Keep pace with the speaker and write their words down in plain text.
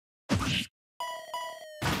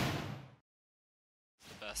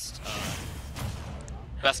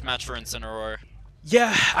best match for Incineroar.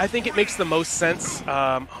 Yeah, I think it makes the most sense.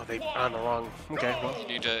 Oh, they on the wrong. Okay, well. You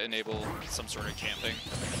need to enable some sort of camping.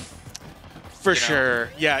 For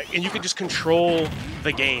sure, yeah, and you can just control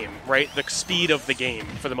the game, right? The speed of the game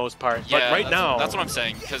for the most part. Yeah, but right now, that's what I'm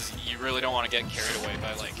saying, because you really don't want to get carried away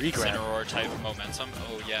by like Incineroar type of momentum.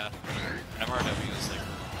 Oh yeah, MRW is like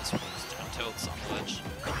down tilts on the ledge.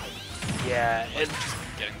 Yeah, and just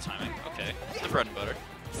getting the timing. Okay, the bread and butter.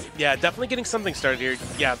 Yeah, definitely getting something started here.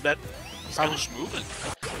 Yeah, that. Probably just moving.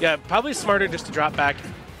 Yeah, probably smarter just to drop back.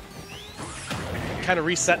 Kind of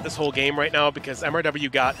reset this whole game right now because MRW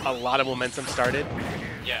got a lot of momentum started.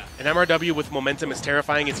 Yeah. And MRW with momentum is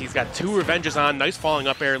terrifying as he's got 2 revenges on. Nice falling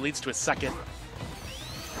up air leads to a second.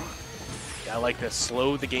 Yeah, I like this.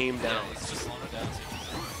 Slow the game down. Yeah, let's just slow it down.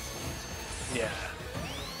 Yeah.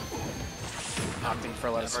 Opting for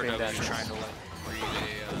a lot of spin dash. Trying to like read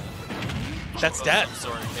a. That's death.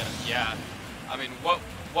 Yeah. I mean, what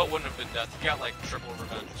wouldn't have been death? You got like triple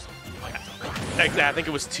revenge or something like that. Exactly. I think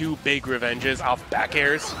it was 2 big revenges off back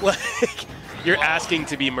airs. Like, you're asking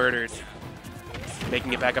to be murdered.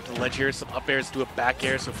 Making it back up to the ledge here. Some up airs to a back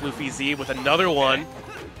air. So Floofy Z with another one.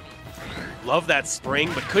 Love that spring,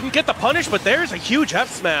 but couldn't get the punish. But there's a huge F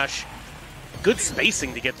smash. Good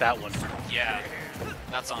spacing to get that one. Yeah.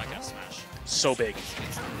 That's Sonic F smash. So big.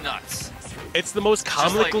 It's nuts. It's the most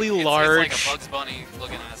comically large. It's like a Bugs Bunny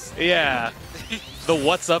looking ass. Yeah. The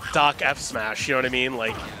What's Up Doc F smash, you know what I mean?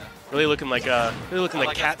 Like, really looking like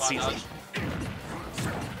like cat season.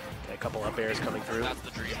 Okay, a couple up airs coming through. That's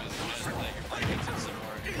the dream, is that you're playing against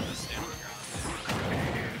Incineroar and you just stand on the ground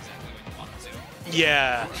exactly when you want it to.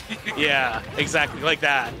 Yeah, yeah, exactly like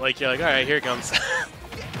that. Like, you're like, all right, here it comes.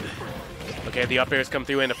 Okay, the up airs come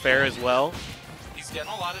through and a fair as well. He's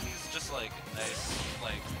getting a lot of these just like nice,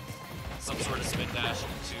 like some sort of spin dash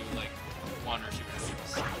into like 1 or 2 revenues.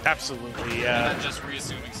 Absolutely, yeah. And then just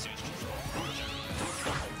reassuming stage control.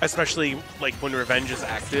 Especially like when Revenge is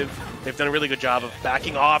active. They've done a really good job of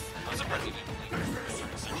backing off. I'm surprised he didn't like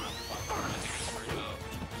extension on the platform. I think it's worried about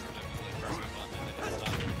pressing a button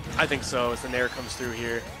and it I think so, as the Nair comes through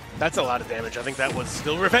here. That's a lot of damage. I think that was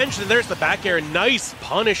still Revenge, and there's the back air. Nice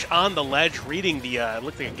punish on the ledge, reading the,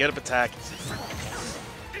 looked like a get-up attack.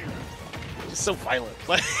 Just so violent.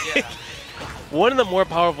 Yeah. One of the more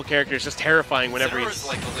powerful characters, just terrifying whenever he's...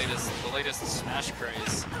 like the latest Smash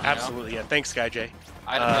craze. Absolutely, yeah. Thanks, Sky J.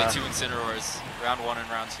 I had to play 2 Incineroars, round 1 and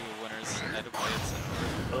round 2 winners. I had to play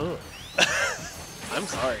Incineroar. Oh. I'm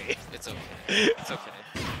sorry. It's okay. It's okay.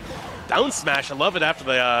 Down smash, I love it after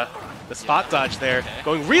the spot dodge there. Okay.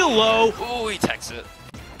 Going real low. Ooh, he techs it.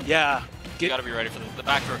 Yeah. You gotta be ready for the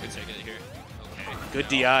back throw could take it here. Okay. Good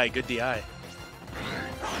DI, good DI.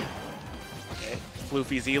 Okay.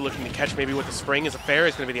 Floofy Z looking to catch maybe with the spring as a fair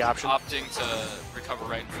is going to be the option. Opting to recover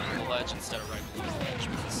right in front of the ledge instead of right below the ledge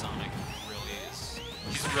because Sonic really is...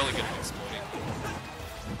 He's really good at exploiting.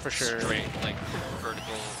 For sure. Straight, like,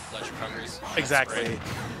 vertical ledge recoveries. Exactly.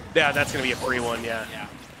 Yeah, that's going to be a free one, yeah. Yeah.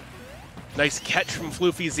 Nice catch from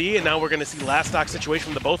Floofy Z, and now we're going to see last stock situation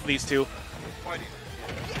from the both of these two.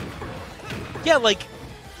 Yeah, like,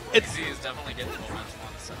 it's... Z is definitely getting the momentum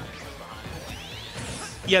on the side behind.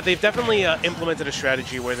 Yeah, they've definitely implemented a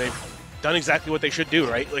strategy where they've done exactly what they should do,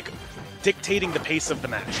 right? Like, dictating the pace of the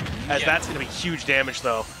match, as that's going to be huge damage,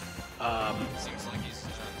 though. Seems like he's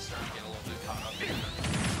starting to get a little bit caught up.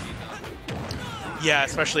 Yeah,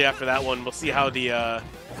 especially after that one. We'll see how the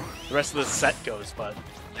rest of the set goes, but...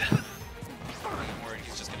 I'm worried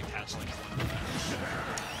he's just going to catch, like, one.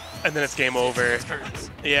 And then it's game over.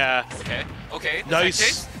 Yeah. Okay. Okay.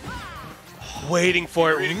 Nice. Waiting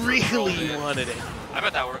for it. Really wanted it. I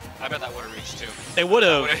bet that would have reached too. It would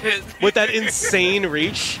have. With that insane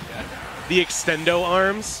reach. Yeah. The extendo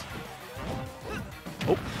arms.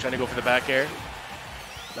 Oh, trying to go for the back air.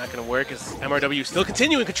 Not going to work as MRW still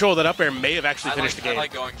continuing control. That up air may have actually finished the game. I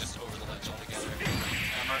like going just over the ledge altogether.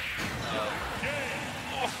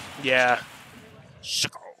 Yeah.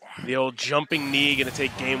 The old jumping knee going to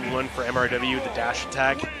take game 1 for MRW, the dash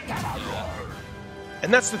attack. Yeah.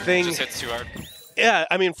 And that's the thing. Just hits too hard. Yeah,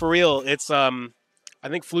 I mean, for real, it's, I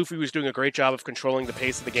think Floofy was doing a great job of controlling the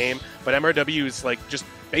pace of the game, but MRW is, like, just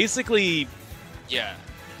basically... Yeah.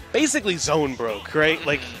 Basically zone broke, right?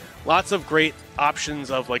 Like, lots of great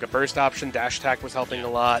options of, like, a burst option. Dash attack was helping a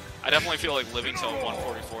lot. I definitely feel like living till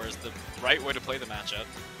 144 is the right way to play the matchup.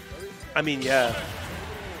 I mean, yeah.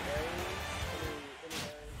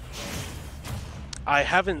 I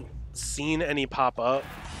haven't seen any pop up.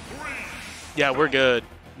 Yeah, we're good.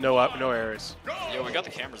 No errors. Yeah, we got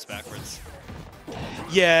the cameras backwards.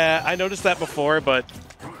 Yeah, I noticed that before, but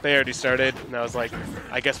They already started, and I was like,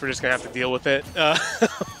 I guess we're just going to have to deal with it.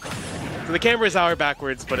 So the camera's hour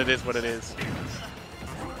backwards, but it is what it is.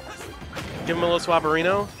 Give him a little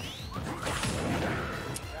swabberino.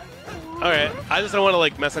 Alright, I just don't want to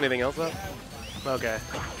like mess anything else up. Okay.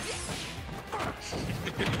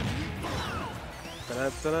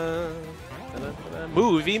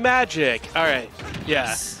 Movie magic! Alright,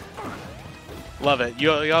 yeah. Love it.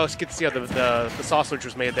 You always get to see how the sausage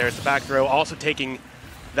was made there. It's the back throw, also taking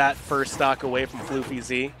that first stock away from Floofy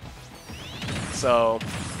Z. So,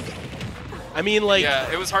 I mean, like...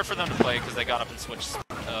 Yeah, it was hard for them to play because they got up and switched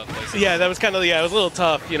places. Yeah, that was kind of, it was a little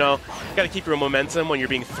tough, you know. Got to keep your momentum when you're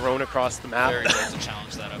being thrown across the map. Very hard to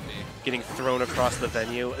challenge that up B. Getting thrown across the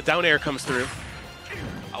venue. Down air comes through.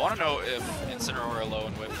 I want to know if Incineroar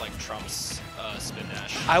alone whip like Trump's spin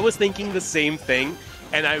dash. I was thinking the same thing,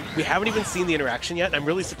 and we haven't even seen the interaction yet, and I'm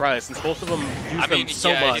really surprised since both of them use them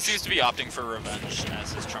so much. He seems to be opting for revenge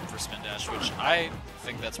as his Trump for spin dash, which I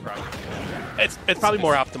think that's probably good. It's probably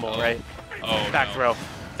more optimal, right? Oh, back no. throw.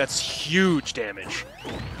 That's huge damage.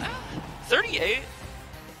 38?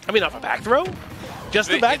 I mean, off a back throw? Just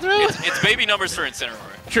the back throw? It's baby numbers for Incineroar.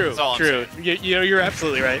 True, true. You know, you're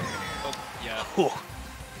absolutely right. Oh, yeah. Whew.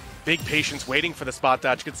 Big patience waiting for the spot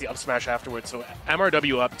dodge. Gets the up smash afterwards. So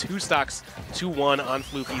MRW up 2 stocks, 2-1 on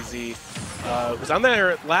Floofy Z. Who's on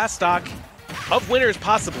their last stock of winners,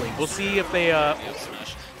 possibly. We'll see if they... Up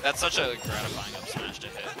smash. That's such a gratifying up smash to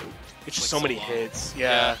hit. It's just so many hits.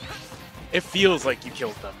 Yeah. It feels like you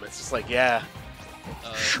killed them. It's just like, yeah.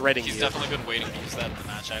 Shredding He's you. definitely been waiting to use that in the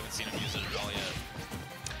match. I haven't seen him use it at all yet.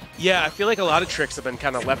 Yeah, I feel like a lot of tricks have been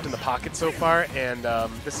kind of left in the pocket so far, and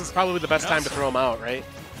this is probably the best time to throw them out, right?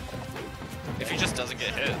 If he just doesn't get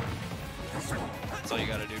hit, that's all you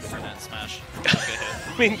gotta do for that smash. Don't get hit.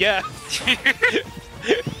 I mean, yeah.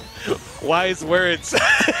 Wise words.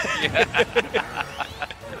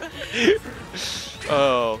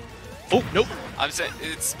 Oh. Oh, nope. I'm saying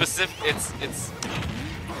it's specific. It's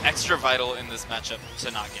extra vital in this matchup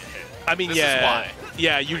to not get hit. I mean, this yeah. is why.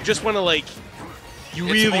 Yeah, you just want to like.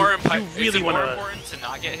 It's more want important to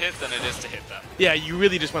not get hit than it is to hit them. Yeah, you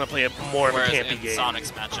really just want to play a more of a Whereas campy in game.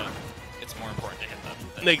 Sonic's matchup, it's more important to hit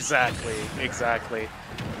them. Exactly, exactly.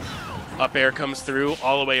 Up air comes through,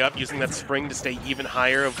 all the way up, using that spring to stay even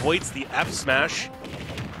higher. Avoids the F smash.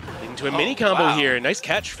 Leading to a mini combo here. Nice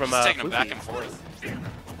catch from He's taking him Floofy. back and forth.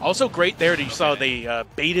 Also great there that you saw they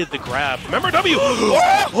baited the grab. MRW!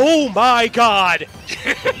 Oh my god!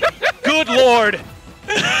 Good lord!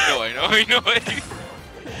 I know.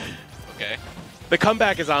 Okay. The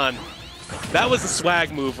comeback is on. That was a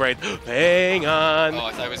swag move, right? Hang on. Oh,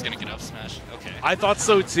 I thought he was going to get up smash. Okay. I thought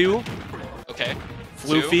so too. Okay.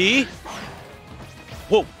 Floofy.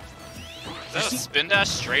 Whoa. Is that a spin dash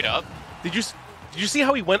straight up? Did you see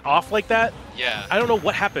how he went off like that? Yeah. I don't know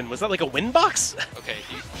what happened. Was that like a win box? Okay,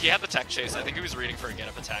 he had the tech chase. I think he was reading for a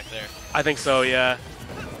get-up attack there. I think so, yeah.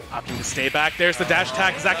 Opting to stay back. There's the dash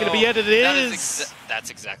attack. Is that going to be it? It is.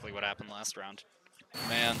 That's exactly what happened last round.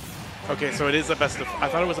 Man. Okay, so it is a best of... I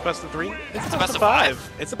thought it was a best of 3. It's a best of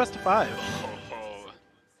 5. It's a best of 5. Oh.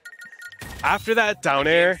 After that down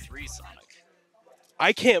air... 3, Sonic.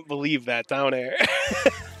 I can't believe that down air.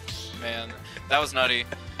 Man, that was nutty.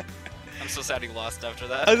 I'm so sad he lost after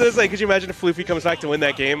that. I was going to say, could you imagine if Floofy comes back to win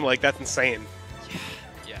that game? Like, that's insane.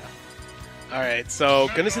 Yeah. All right, so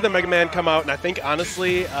going to see the Mega Man come out, and I think,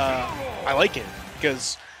 honestly, I like it.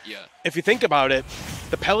 Because if you think about it,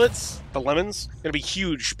 the pellets, the lemons, going to be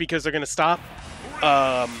huge because they're going to stop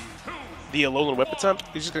the Alolan Whip attempt.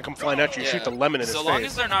 He's just going to come flying at you and shoot the lemon in his face. So long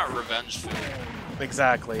as they're not revenge food.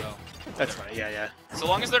 Exactly. Oh. That's fine, yeah. So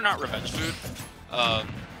long as they're not revenge food.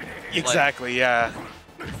 Exactly, yeah.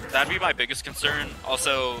 That'd be my biggest concern.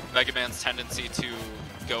 Also, Mega Man's tendency to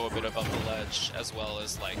go a bit above the ledge, as well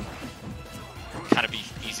as like kind of be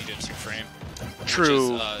easy to two-frame.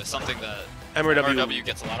 True. Which is something that MRW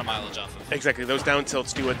gets a lot of mileage off of. Exactly. Those down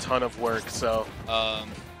tilts do a ton of work. So.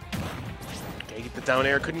 Get the down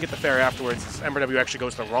air. Couldn't get the fair afterwards. MRW actually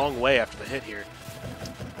goes the wrong way after the hit here.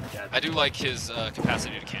 Yeah. I do like his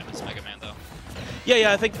capacity to camp as Mega Man, though.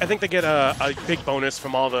 Yeah. I think they get a big bonus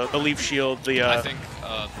from all the leaf shield. I think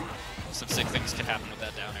some sick things could happen with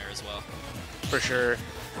that down air as well. For sure.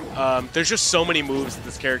 There's just so many moves that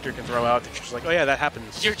this character can throw out that you're just like, oh yeah, that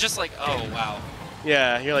happens. You're just like, oh wow.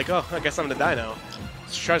 Yeah, you're like, oh, I guess I'm gonna die now.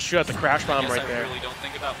 Just try to shoot out the crash bomb right there. I really don't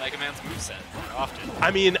think about Mega Man's moveset that often.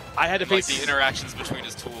 I mean, I had to face the interactions between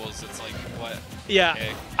his tools. It's like, what? Yeah,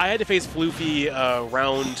 okay. I had to face Floofy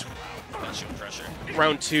round that shield pressure.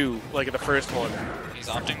 Round 2, like the first one. He's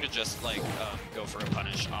opting to just like go for a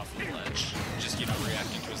punish off the ledge, just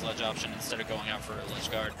reacting to his ledge option instead of going out for a ledge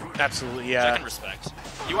guard. Absolutely, Which I yeah. can respect.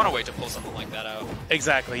 You want to wait to pull something like that out.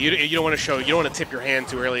 Exactly. You don't want to show. You don't want to tip your hand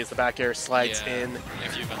too early as the back air slides in.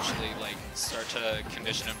 If you eventually like start to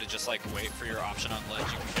condition him to just like wait for your option on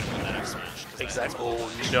ledge, you can hit him with that F smash. Exactly.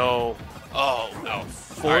 Oh no. Oh no.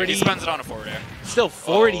 40. Right, he spends it on a forward air. Still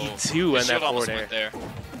 42 in that forward air. Went there.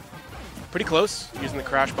 Pretty close. Using the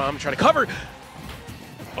crash bomb to try to cover.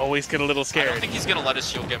 Always get a little scared. I don't think he's gonna let his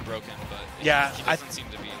shield get broken, but yeah, he doesn't seem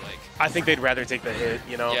to be like. I think they'd rather take the hit,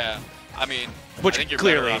 you know. Yeah, I mean, which I think you're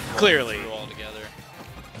clearly, all together,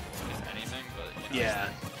 if anything. But yeah.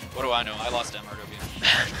 What do I know? I lost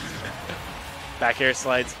MRW. Back air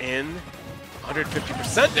slides in.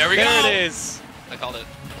 150%. There we go. There it is. I called it.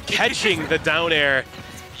 Catching the down air.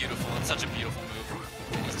 It's beautiful. It's such a beautiful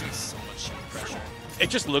move. He's doing so much shield pressure. It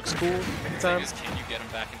just looks cool. The thing is, can you get him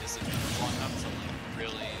back in disadvantage long enough to like,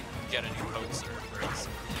 really get any pokes or breaks?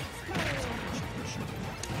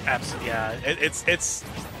 Absolutely, yeah. It's. I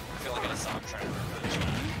feel like I saw him try to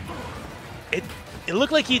revenge. It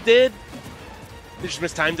looked like he did. They just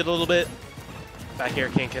mistimed it a little bit. Back air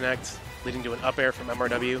can't connect, leading to an up air from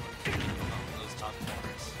MRW. Those top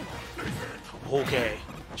corners. Okay,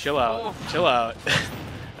 chill out, chill out.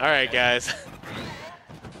 All right, guys.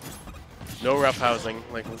 No rough housing.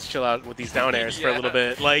 Like, let's chill out with these down airs for a little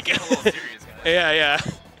bit. Like, a little serious, guys. yeah.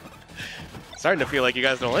 Starting to feel like you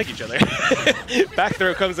guys don't like each other. Back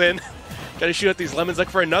throw comes in. Got to shoot at these lemons. Look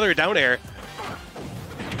for another down air.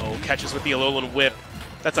 Oh, catches with the Alolan whip.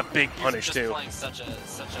 That's a big punish just too. Playing such a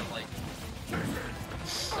like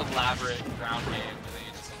elaborate ground game.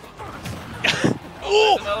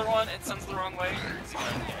 Oh, another one. It sends the wrong way.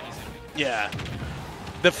 Yeah.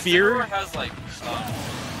 The fear. Incineroar has like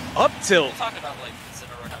up tilt. We'll talk about like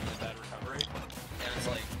Incineroar having a bad recovery, and it's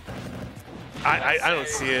like I don't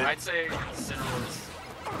see it. I'd say Incineroar's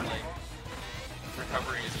like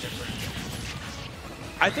recovery is different.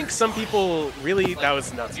 I think some people really that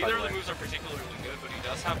was nuts. Neither of the moves are particularly good, but he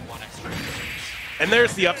does have one extra. And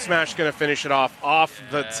there's the up smash going to finish it off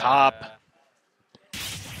the top.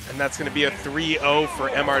 And that's going to be a 3-0 for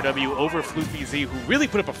MRW over Floofy Z, who really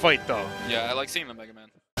put up a fight, though. Yeah, I like seeing the Mega Man.